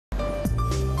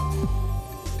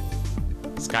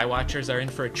Skywatchers are in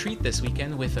for a treat this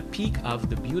weekend with a peek of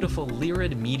the beautiful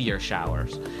Lyrid meteor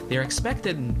showers. They are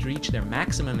expected to reach their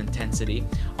maximum intensity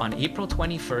on April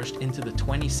 21st into the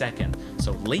 22nd,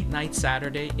 so late night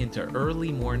Saturday into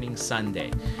early morning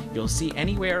Sunday. You'll see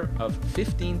anywhere of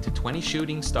 15 to 20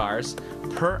 shooting stars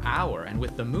per hour, and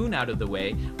with the moon out of the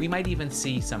way, we might even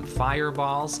see some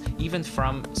fireballs, even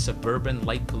from suburban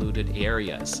light polluted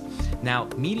areas. Now,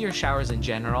 meteor showers in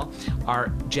general are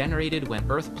generated when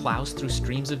Earth plows through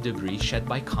streams of debris shed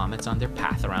by comets on their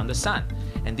path around the sun.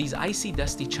 And these icy,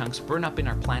 dusty chunks burn up in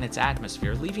our planet's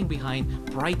atmosphere, leaving behind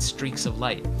bright streaks of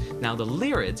light. Now, the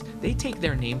Lyrids, they take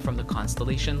their name from the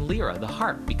constellation Lyra, the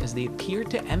harp, because they appear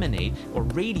to emanate or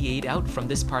radiate out from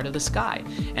this part of the sky.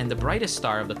 And the brightest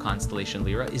star of the constellation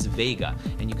Lyra is Vega,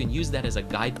 and you can use that as a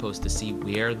guidepost to see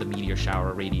where the meteor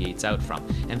shower radiates out from.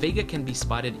 And Vega can be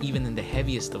spotted even in the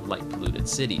heaviest of light-polluted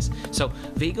cities. So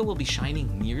Vega will be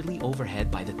shining nearly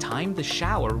overhead by the time the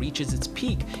shower reaches its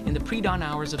peak in the pre-dawn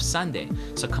hours of Sunday.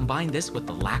 So combine this with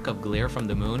the lack of glare from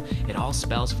the moon, it all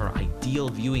spells for ideal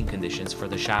viewing conditions for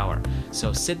the shower.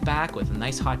 So sit back with a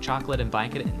nice hot chocolate and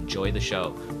blanket and enjoy the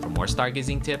show. For more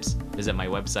stargazing tips, visit my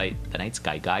website,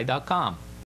 thenightskyguy.com.